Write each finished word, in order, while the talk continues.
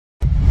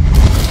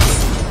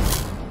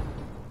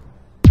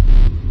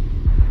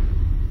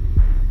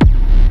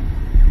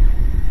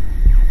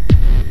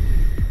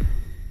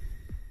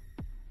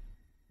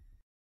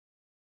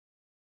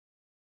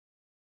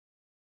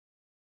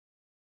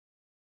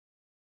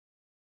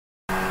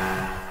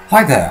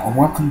Hi there and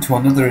welcome to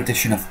another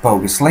edition of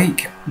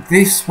BogusLeek.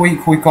 This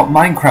week we've got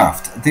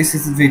Minecraft. This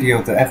is the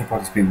video that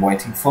everybody's been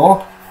waiting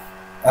for.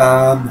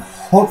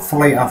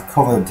 Hopefully I've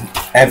covered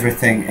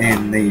everything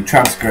in the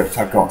transcript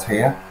I've got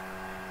here.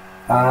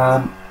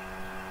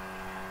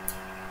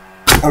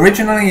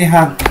 Originally I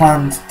had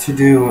planned to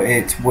do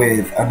it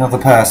with another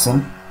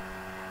person,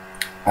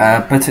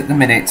 but at the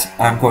minute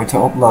I'm going to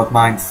upload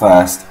mine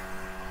first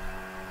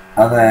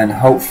and then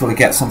hopefully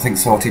get something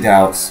sorted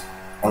out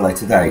at a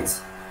later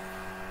date.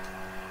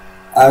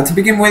 To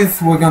begin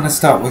with, we're going to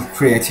start with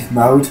creative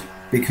mode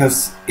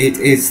because it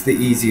is the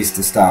easiest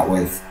to start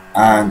with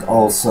and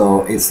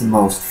also it's the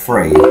most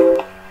free.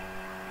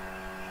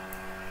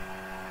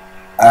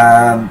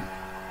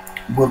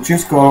 We'll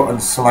just go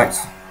and select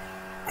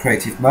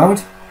creative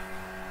mode.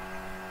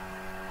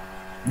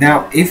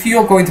 Now if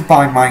you're going to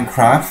buy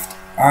Minecraft,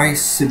 I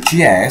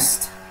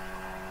suggest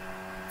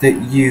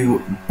that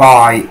you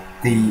buy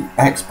the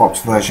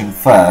Xbox version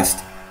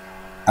first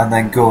and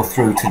then go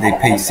through to the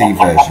PC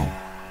version.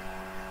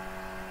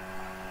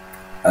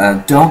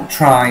 Don't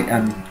try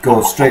and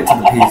go straight to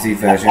the PC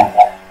version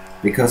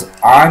because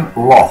I'm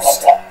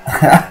lost.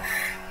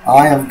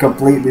 I am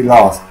completely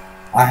lost.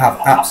 I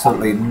have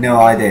absolutely no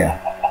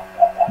idea.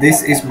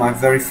 This is my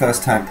very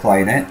first time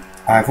playing it.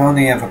 I've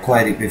only ever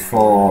played it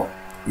before,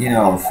 you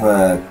know,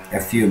 for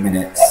a few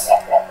minutes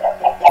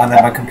and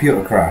then my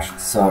computer crashed,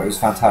 so it was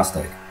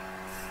fantastic.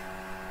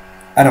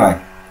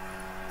 Anyway,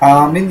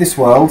 I'm in this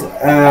world.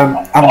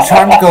 I'm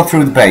trying to go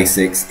through the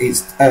basics.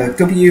 It's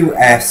W,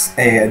 S,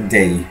 A and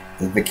D.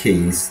 The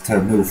keys to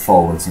move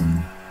forwards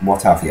and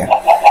what have you.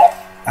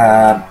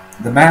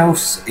 The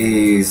mouse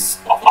is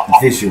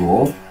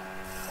visual,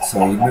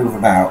 so you move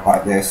about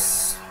like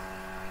this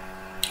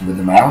with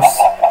the mouse.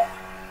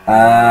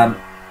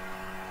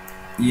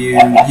 You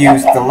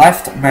use the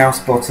left mouse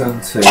button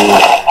to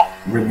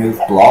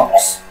remove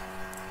blocks.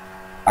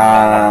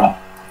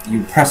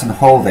 You press and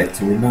hold it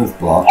to remove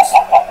blocks,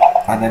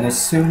 and then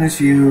as soon as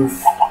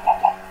you've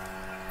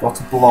got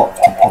a block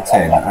to put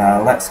in,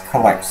 let's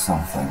collect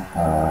something.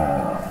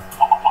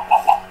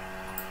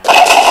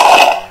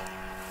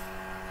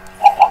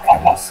 Okay,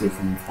 let's see if we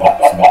can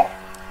collect some.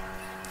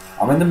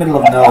 I'm in the middle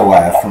of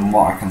nowhere from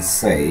what I can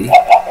see.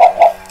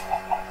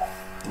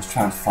 Just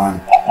trying to find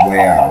a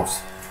way out.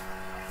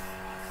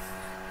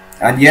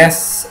 And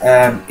yes,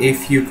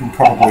 if you can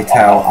probably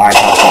tell, I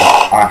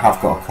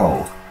have got a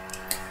cold.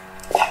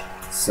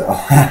 So.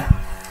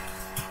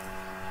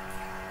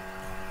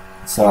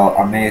 So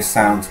I may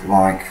sound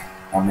like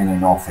I'm in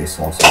an office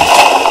or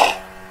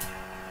something.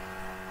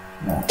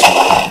 No,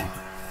 okay.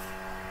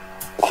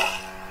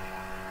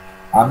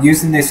 I'm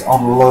using this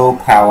on low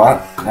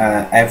power.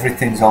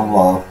 Everything's on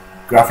low.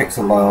 Graphics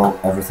are low.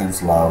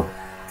 Everything's low.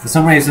 For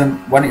some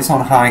reason, when it's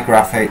on high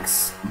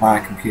graphics,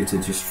 my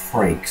computer just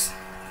freaks.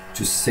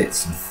 Just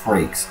sits and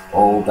freaks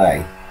all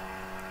day.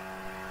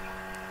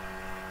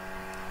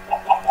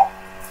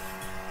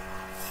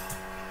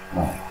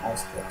 Right,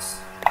 what's this?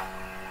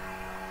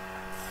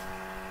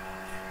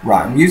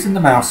 Right, I'm using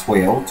the mouse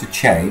wheel to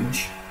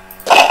change.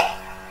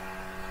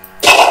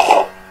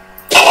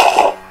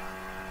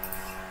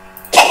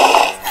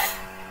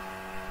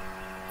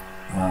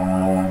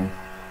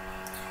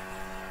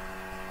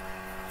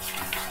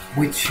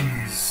 Which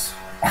is...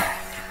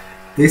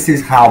 This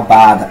is how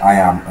bad I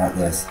am at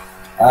this.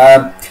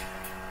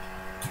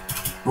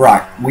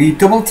 Right, we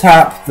double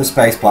tap the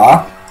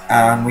spacebar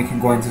and we can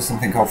go into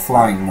something called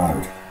flying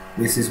mode.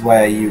 This is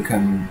where you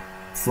can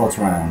float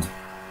around.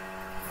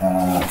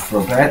 For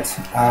a bit.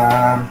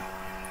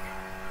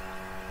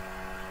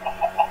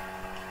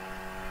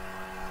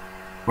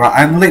 Right,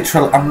 I'm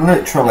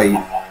literally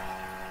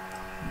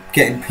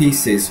getting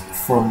pieces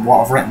from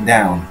what I've written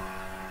down.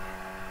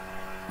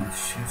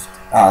 Shift.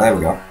 Ah, there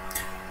we go.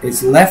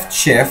 It's left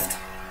shift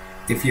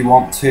if you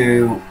want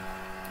to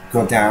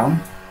go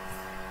down,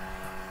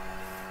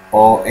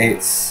 or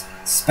it's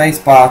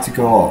spacebar to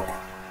go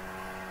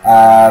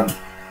up.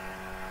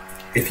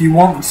 If you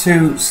want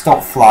to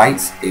stop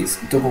flight, it's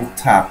double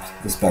tap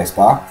the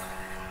spacebar.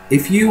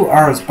 If you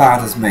are as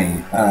bad as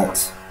me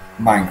at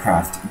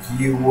Minecraft,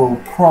 you will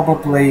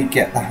probably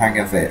get the hang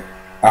of it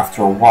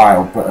after a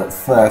while, but at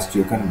first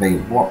you're going to be,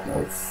 what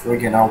the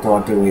friggin' hell do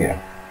I do here?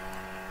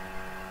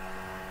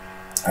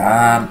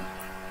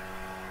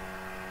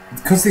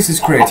 Because this is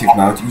creative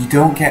mode, you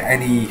don't get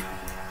any,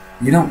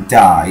 you don't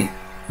die,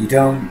 you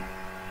don't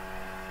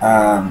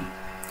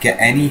get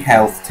any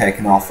health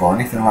taken off or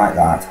anything like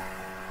that.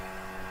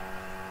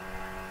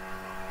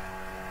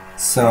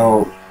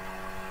 So,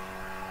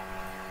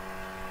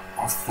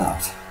 what's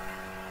that?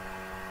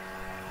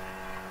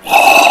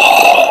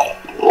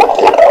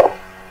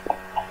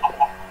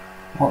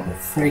 What the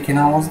freaking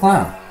hell was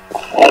that?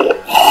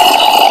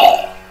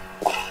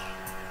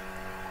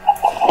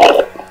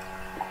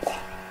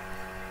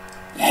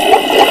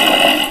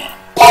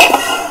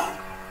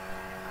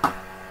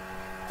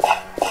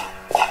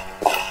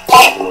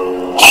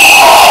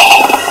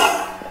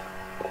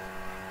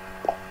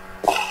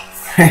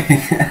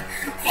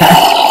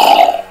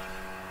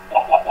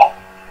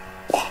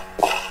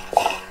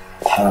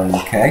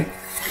 Okay.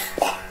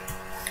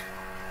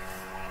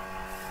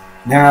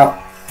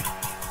 Now,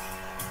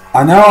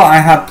 I know I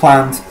had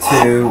planned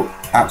to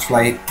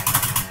actually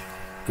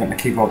get my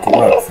keyboard to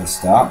work for a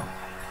start.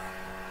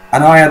 I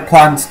know I had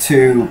planned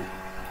to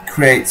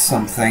create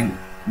something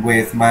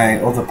with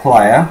my other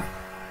player,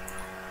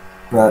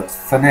 but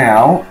for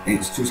now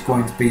it's just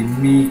going to be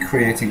me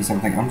creating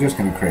something. I'm just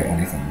going to create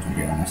anything, to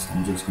be honest.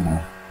 I'm just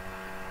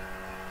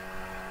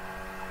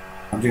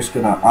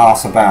going to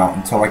arse about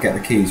until I get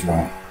the keys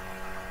right.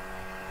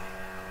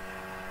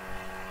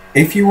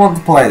 If you want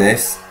to play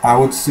this, I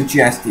would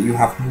suggest that you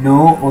have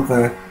no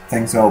other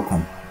things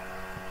open.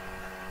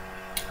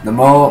 The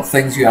more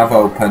things you have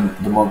open,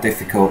 the more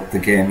difficult the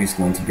game is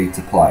going to be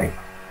to play.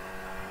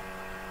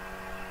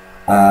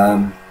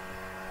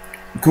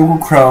 Google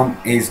Chrome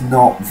is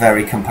not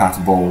very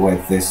compatible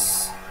with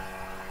this,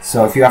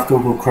 so if you have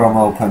Google Chrome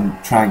open,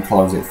 try and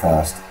close it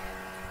first.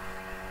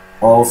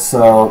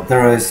 Also,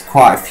 there is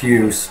quite a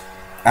few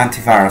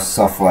antivirus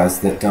softwares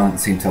that don't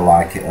seem to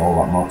like it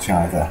all that much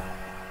either.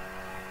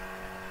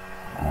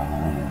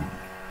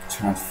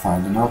 Trying to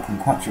find an open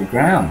patch of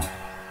ground.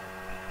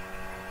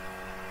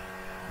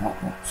 Oh,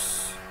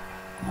 oops.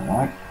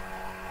 Alright.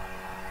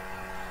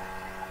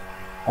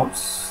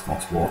 Oops,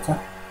 that's water.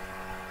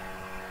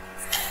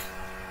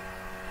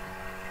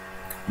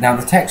 Now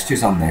the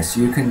textures on this,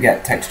 you can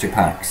get texture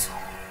packs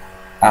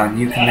and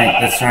you can make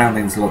the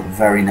surroundings look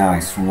very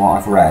nice from what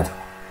I've read.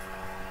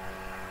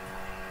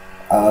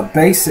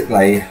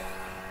 Basically,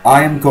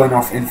 I am going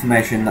off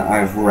information that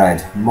I've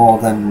read more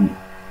than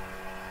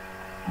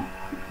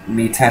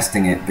me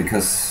testing it,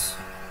 because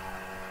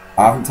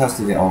I haven't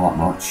tested it all that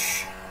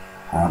much.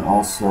 And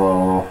also,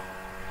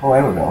 oh,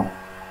 there we go.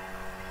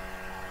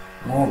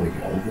 There we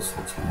go. This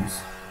looks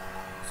nice.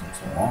 This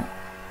looks alright.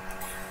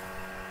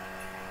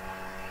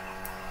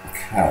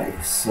 Okay,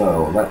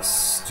 so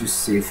let's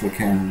just see if we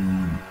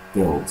can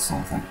build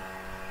something.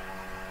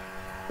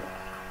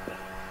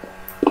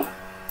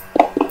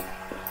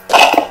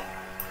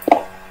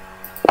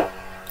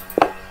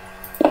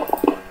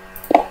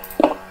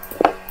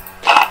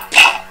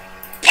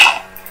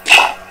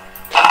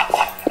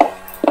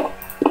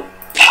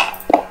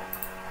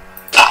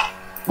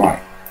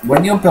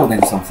 When you're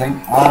building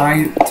something,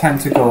 I tend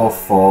to go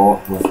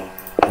for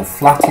the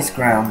flattest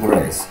ground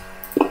there is.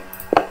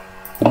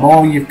 The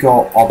more you've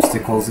got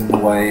obstacles in the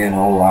way and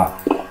all that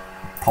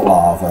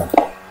palaver,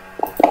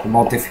 the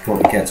more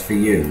difficult it gets for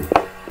you.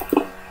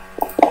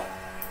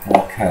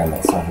 Okay,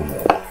 let's have a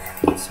look.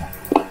 Let's have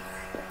a look.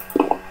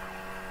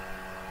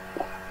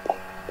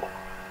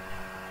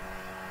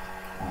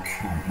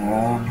 Okay,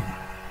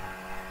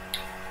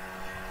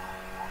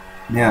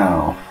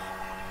 now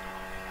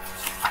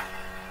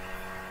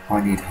I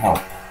need help.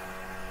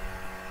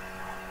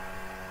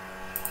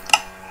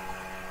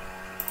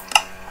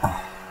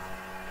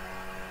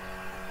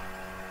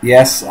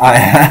 Yes,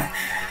 I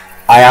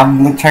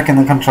am checking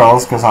the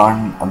controls because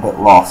I'm a bit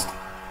lost.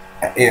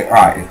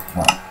 Right.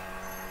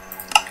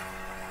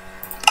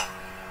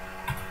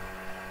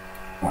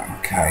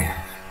 Okay.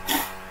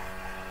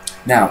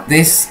 Now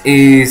this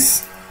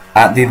is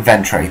at the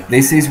inventory.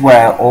 This is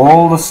where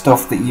all the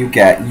stuff that you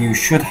get, you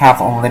should have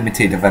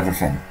unlimited of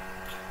everything.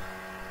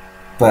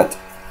 But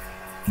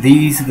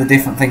these are the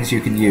different things you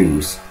can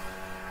use.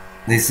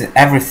 This is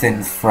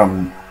everything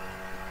from,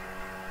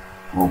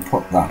 we'll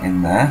put that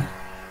in there,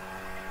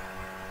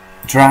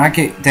 drag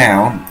it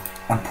down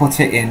and put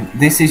it in.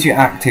 This is your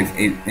active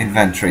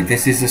inventory.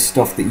 This is the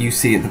stuff that you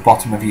see at the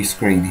bottom of your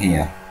screen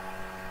here.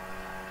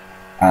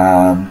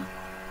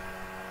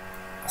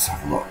 Let's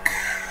have a look.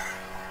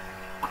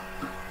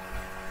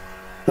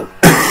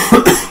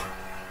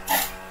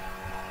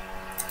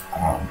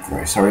 I'm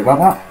very sorry about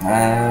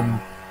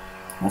that.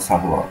 Let's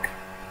have a look.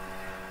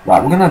 Right,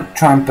 we're going to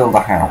try and build a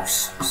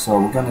house, so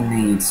we're going to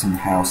need some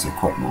house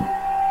equipment.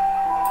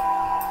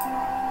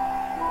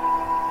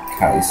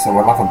 Okay, so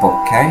we'll have a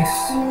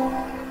bookcase,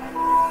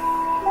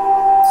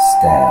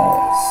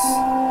 stairs.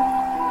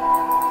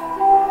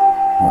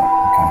 Right,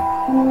 okay.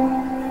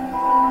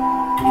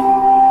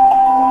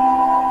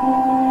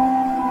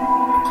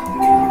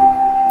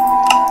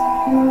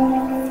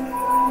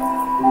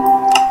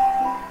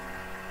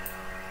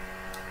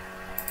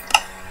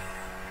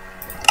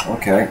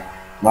 Okay,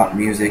 that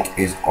music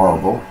is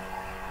horrible,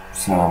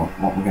 so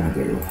what we're going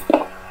to do,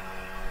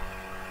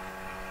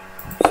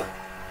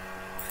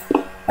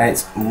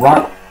 it's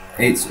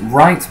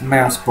right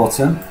mouse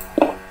button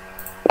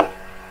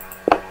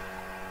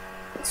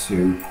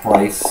to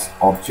place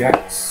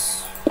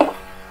objects,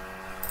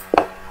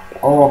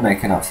 or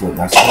make an absolute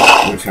mess of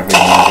it, whichever you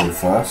want to do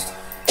first.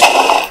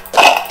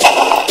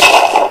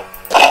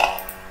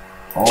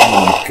 Oh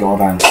my god,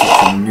 I'm such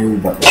a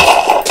noob at this.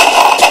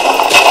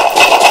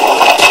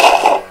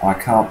 I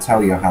can't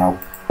tell you how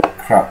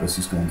crap this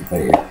is going to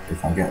be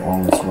if I get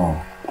all this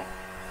wrong.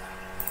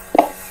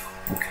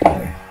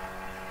 Okay.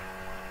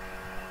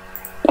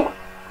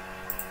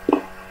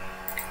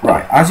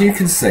 Right, as you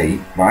can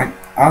see, right,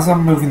 as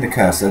I'm moving the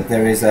cursor,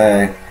 there is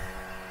a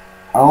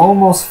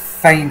almost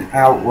faint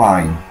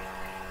outline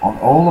on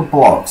all the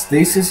blocks.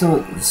 This is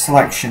a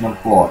selection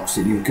of blocks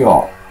that you've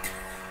got.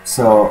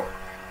 So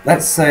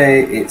let's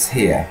say it's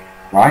here,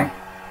 right?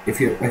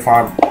 If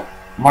I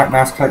right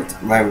mouse clicked,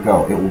 there we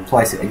go, it will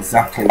place it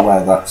exactly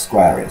where that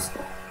square is.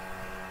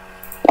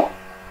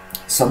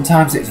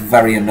 Sometimes it's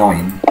very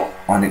annoying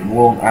and it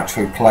won't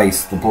actually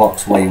place the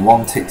blocks where you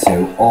want it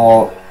to,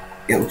 or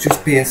it'll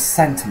just be a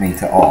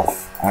centimetre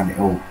off and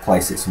it'll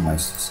place it somewhere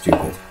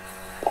stupid.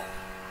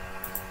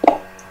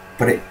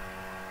 But it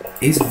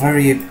is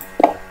very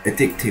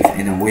addictive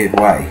in a weird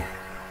way.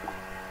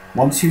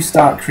 Once you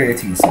start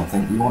creating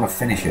something, you want to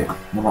finish it,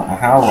 no matter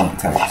how long it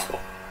takes.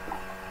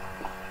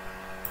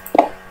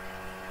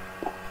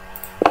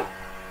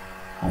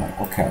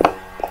 Right, okay.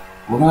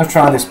 We're going to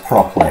try this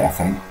properly, I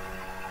think.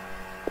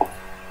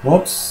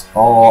 Whoops.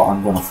 Or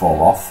I'm going to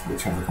fall off,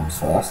 whichever comes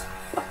first.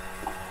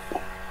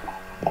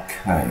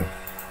 Okay.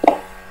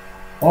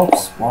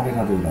 Oops, why did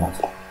I do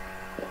that?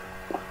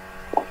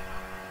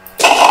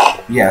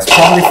 Yes,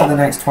 probably for the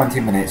next 20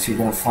 minutes you're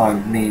going to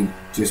find me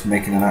just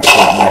making an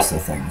absolute mess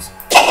of things.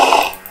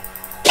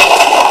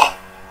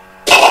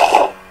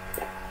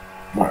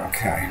 Right,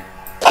 okay.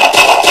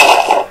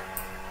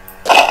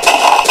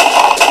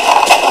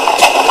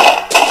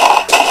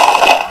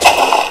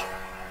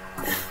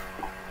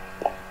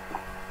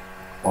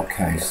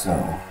 Okay,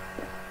 so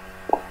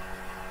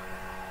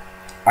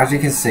as you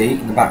can see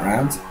in the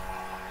background,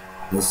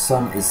 the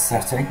sun is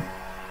setting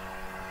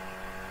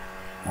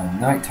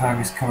and night time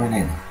is coming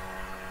in.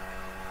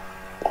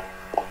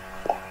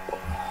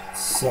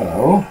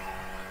 So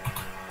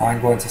I'm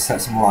going to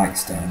set some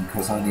lights down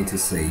because I need to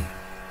see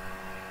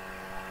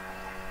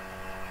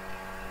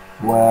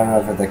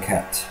wherever they're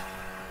kept.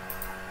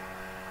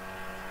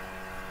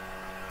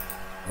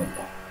 There we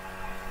go.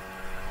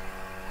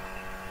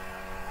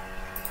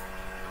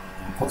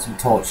 I'll put some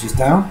torches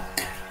down.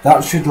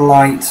 That should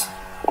light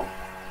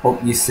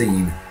up your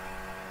scene.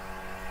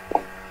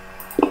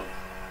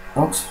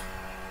 Oops.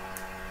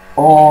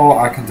 Or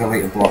I can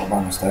delete a block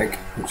by mistake,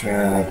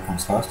 whichever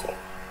comes first.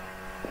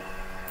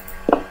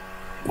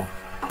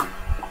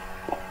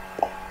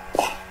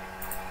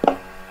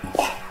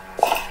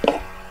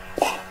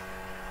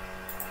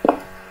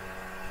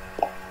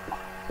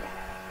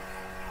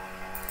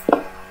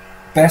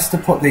 Best to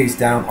put these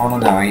down on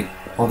a night,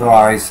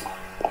 otherwise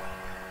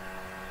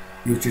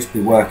you'll just be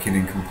working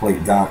in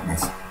complete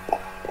darkness.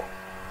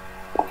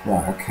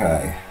 Right,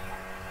 okay.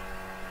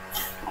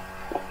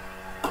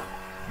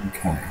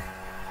 Okay.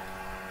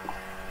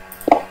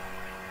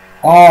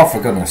 Oh,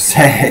 for goodness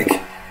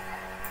sake!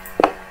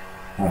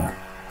 Right.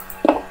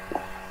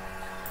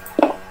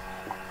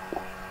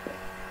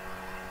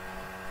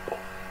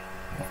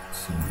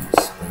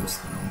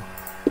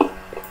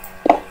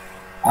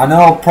 I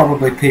know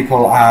probably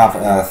people have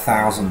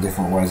 1,000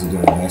 different ways of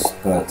doing this,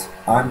 but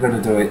I'm going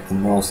to do it the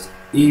most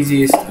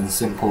easiest and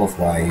simple of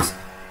ways,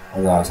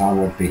 otherwise I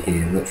would be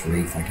here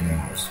literally thinking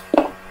hours.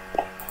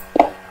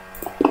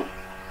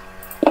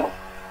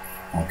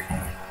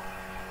 Okay.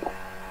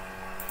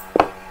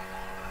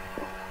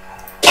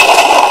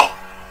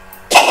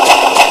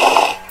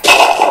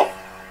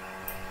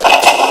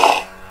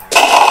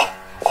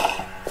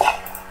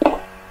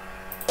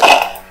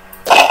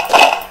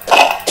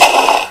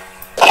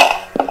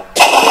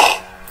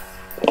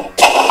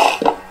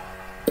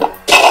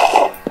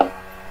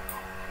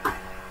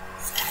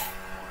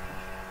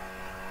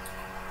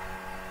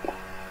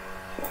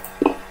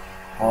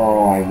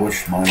 Oh, I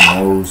wish my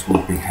nose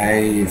would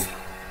behave.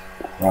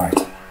 Right.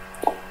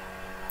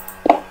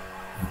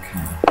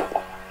 Okay.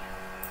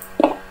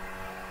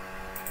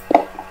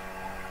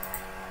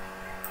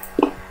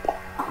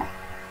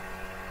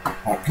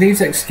 Right, please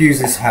excuse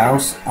this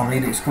house. I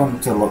mean, it's going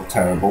to look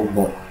terrible,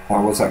 but I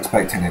was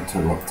expecting it to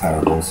look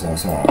terrible, so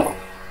it's alright.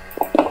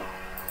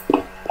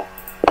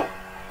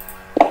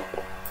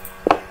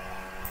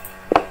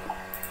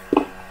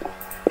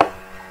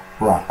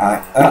 Right,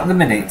 at the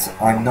minute,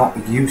 I'm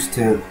not used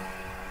to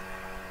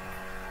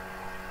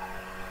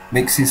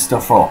mixing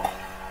stuff up.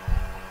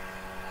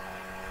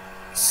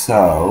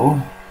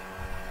 So,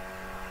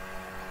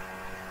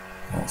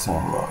 let's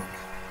have a look.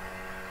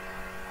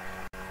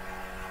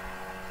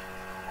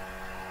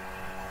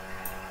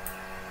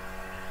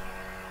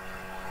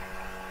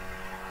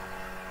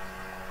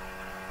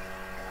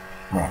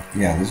 Right,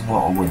 yeah, there's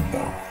not a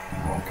window,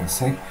 what I can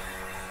see.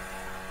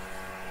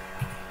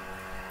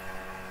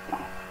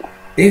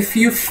 If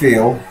you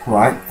feel,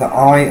 right, that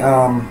I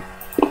am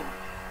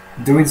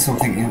doing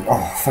something in,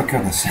 oh, for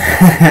goodness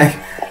sake.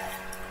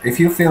 If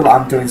you feel that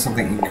I'm doing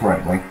something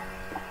incorrectly,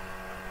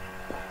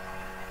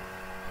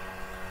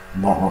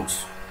 that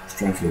looks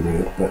strangely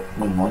weird, but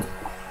never mind.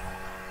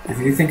 If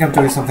you think I'm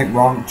doing something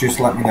wrong, just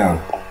let me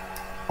know,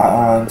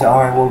 and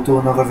I will do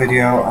another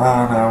video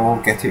and I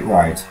will get it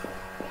right.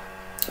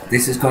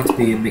 This is going to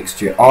be a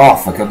mixture. Oh,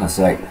 for goodness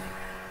sake!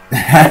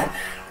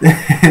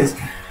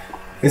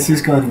 This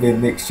is going to be a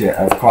mixture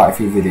of quite a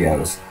few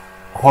videos.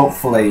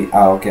 Hopefully,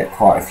 I'll get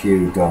quite a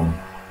few done.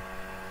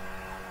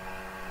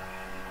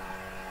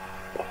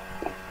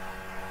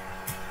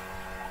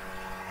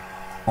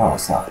 Oh,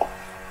 what's that?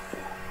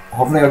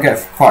 hopefully I'll get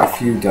quite a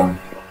few done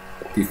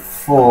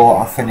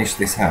before I finish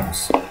this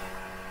house.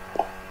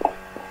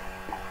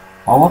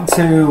 I want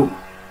to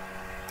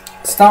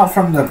start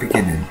from the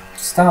beginning,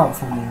 start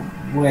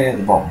from way at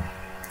the bottom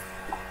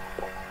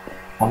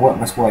and work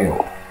my way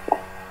up.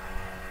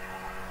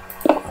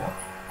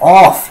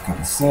 Oh, for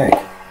goodness sake.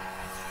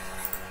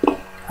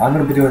 I'm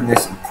going to be doing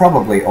this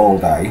probably all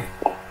day.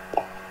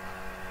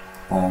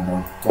 And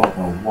I don't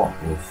know what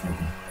we're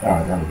thinking.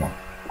 Alright, there we go.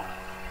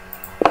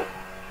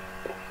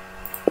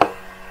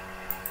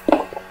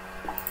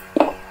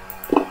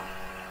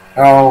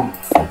 Oh,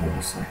 for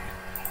goodness sake.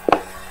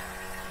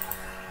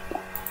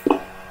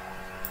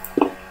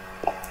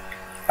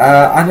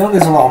 I know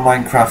there's a lot of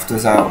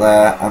Minecrafters out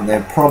there and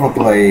they've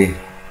probably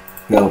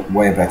built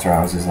way better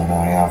houses than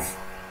I have.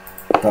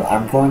 But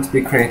I'm going to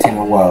be creating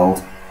a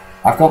world.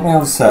 I've got my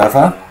own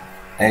server.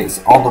 It's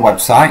on the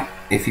website.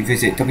 If you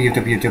visit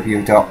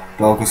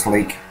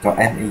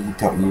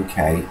www.BogusLeek.me.uk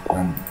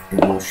and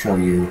it will show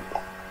you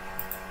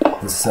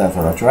the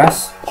server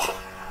address.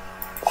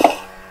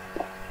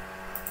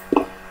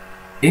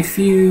 If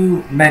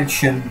you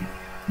mention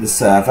the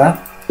server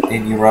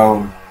in your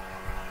own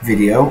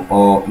video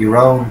or your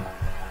own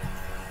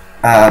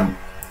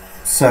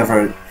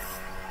server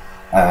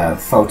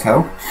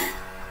photo,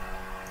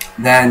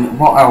 then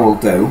what I will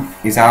do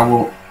is I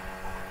will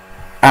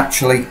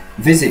actually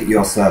visit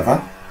your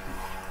server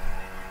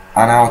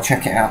and I'll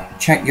check it out,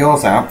 check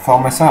yours out for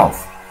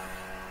myself.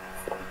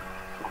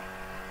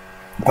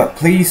 But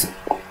please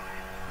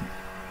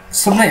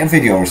submit a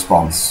video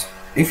response.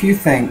 If you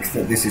think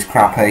that this is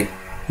crappy,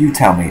 you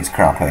tell me it's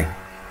crappy.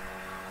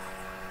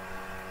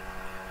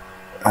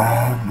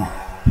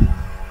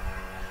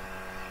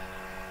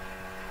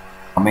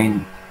 I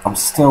mean, I'm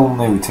still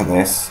new to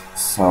this,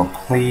 so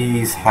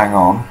please hang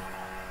on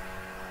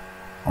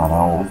and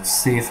I'll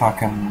see if I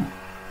can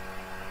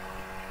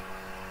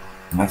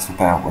mess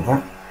about with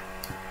it.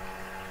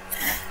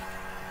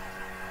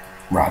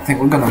 Right, I think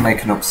we're going to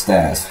make an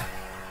upstairs.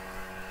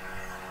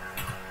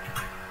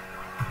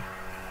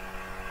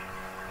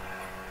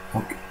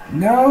 Okay.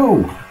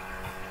 No!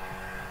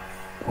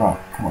 Right,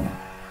 come on.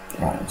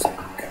 Right,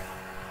 okay.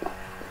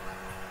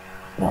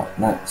 Right,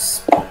 let's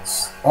put...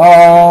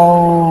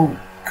 Oh,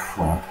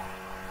 crap.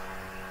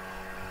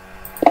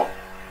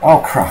 Oh,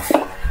 crap.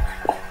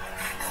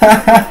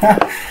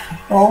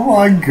 Oh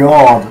my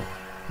god.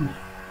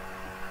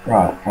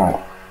 Right. Right,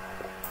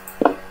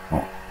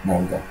 there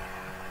we go.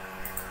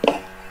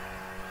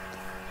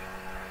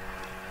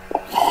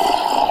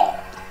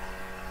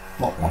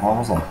 What the hell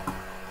was that?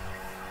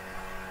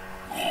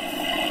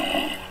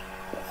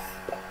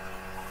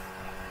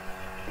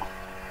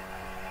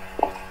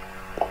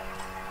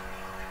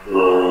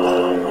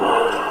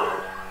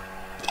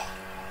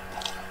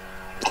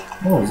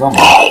 Oh, it's on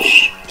there.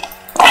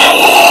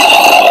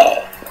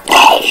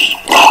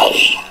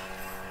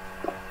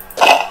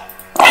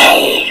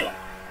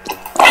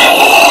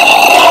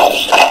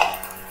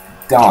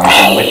 Die,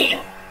 zombie.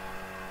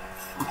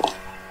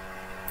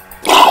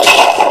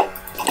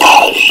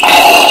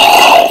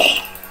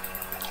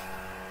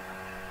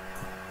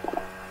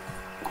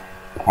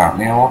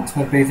 Apparently I want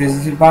to be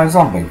visited by a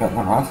zombie, but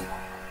never mind.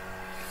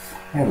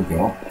 Here we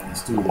go.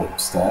 Let's do the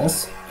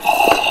upstairs.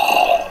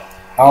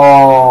 Oh,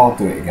 I'll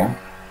do it again.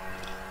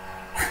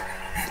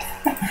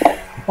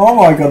 Oh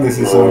my god, this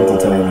is so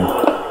entertaining.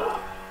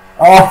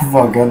 Oh,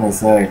 for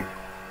goodness sake.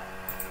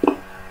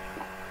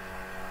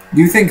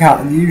 You think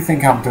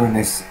I'm doing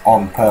this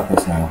on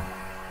purpose now,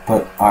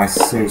 but I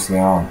seriously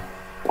aren't.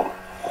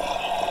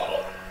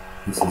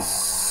 This is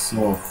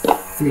so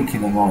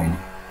freaking annoying.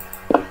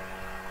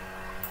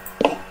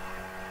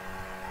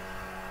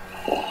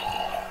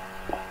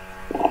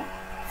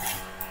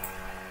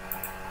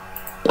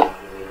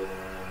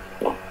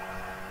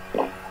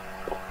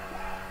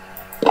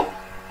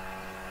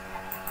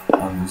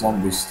 And the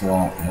zombies still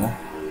out there,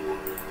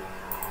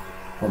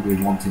 probably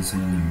wanting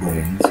some of the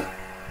brains.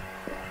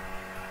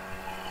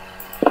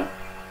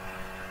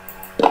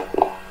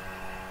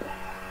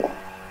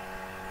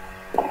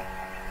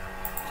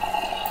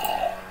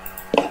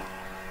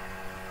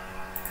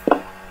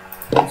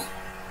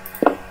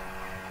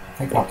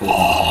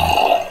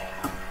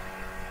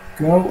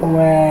 Go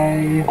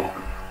away,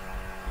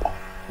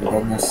 for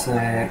goodness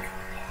sake.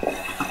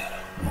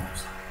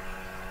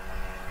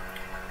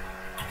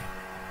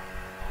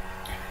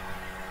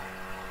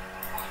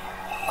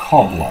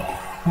 Cobweb.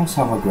 Let's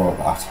have a go at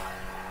that.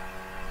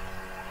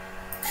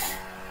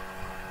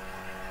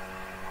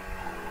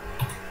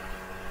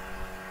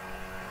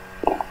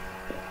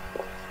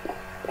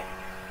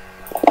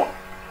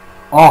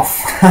 Off.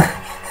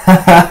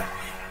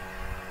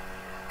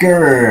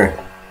 Grr.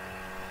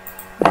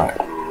 Right.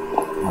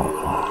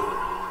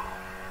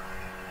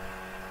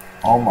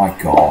 Oh my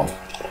god.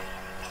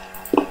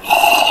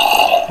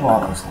 Oh,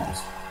 that was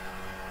nice.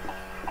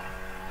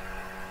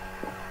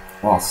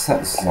 Oh, set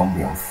this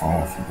zombie on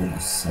fire, for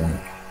goodness sake.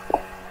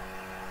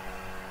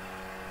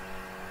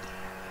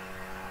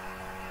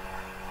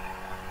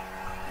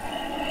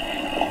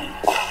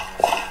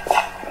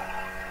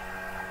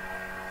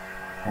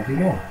 Where'd he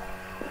go?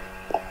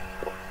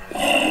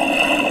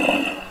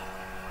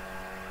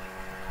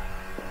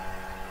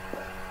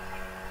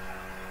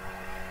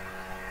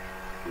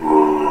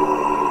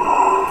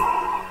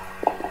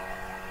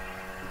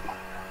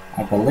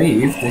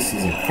 believe this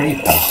is a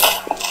creeper.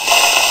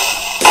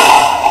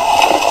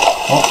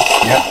 Oh,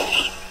 yep.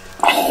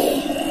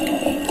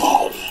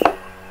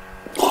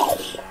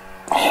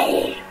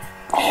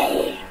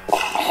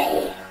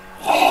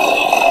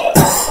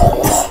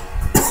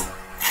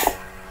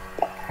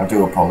 I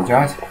do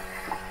apologise.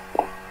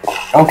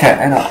 Okay,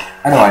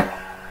 anyway,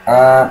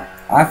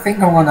 I think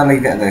I'm going to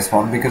leave it at this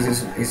one because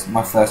it's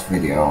my first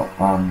video.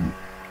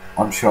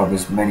 I'm sure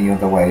there's many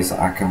other ways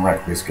that I can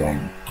wreck this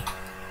game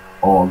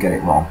or get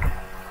it wrong.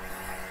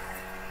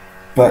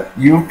 But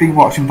you've been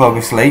watching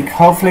BogusLeek.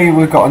 Hopefully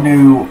we've got a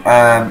new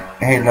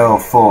Halo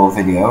 4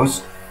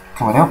 videos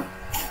coming up.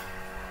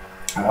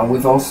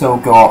 We've also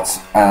got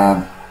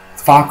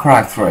Far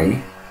Cry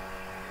 3.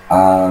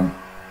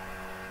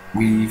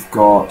 We've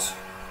got,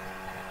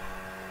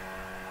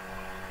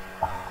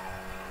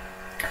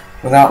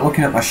 without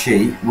looking at my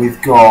sheet,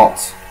 we've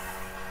got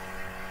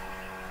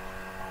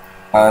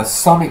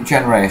Sonic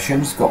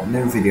Generations. Got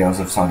new videos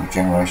of Sonic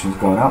Generations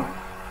going up.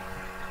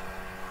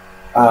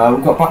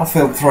 We've got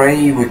Battlefield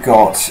 3, we've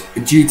got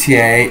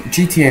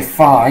GTA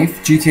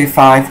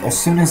 5. As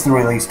soon as the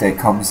release date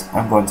comes,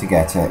 I'm going to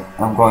get it.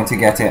 And I'm going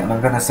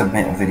to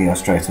submit a video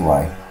straight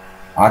away.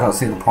 I don't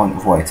see the point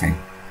of waiting.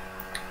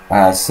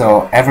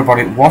 So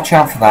everybody watch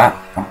out for that,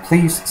 and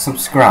please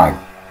subscribe.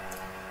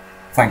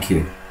 Thank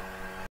you.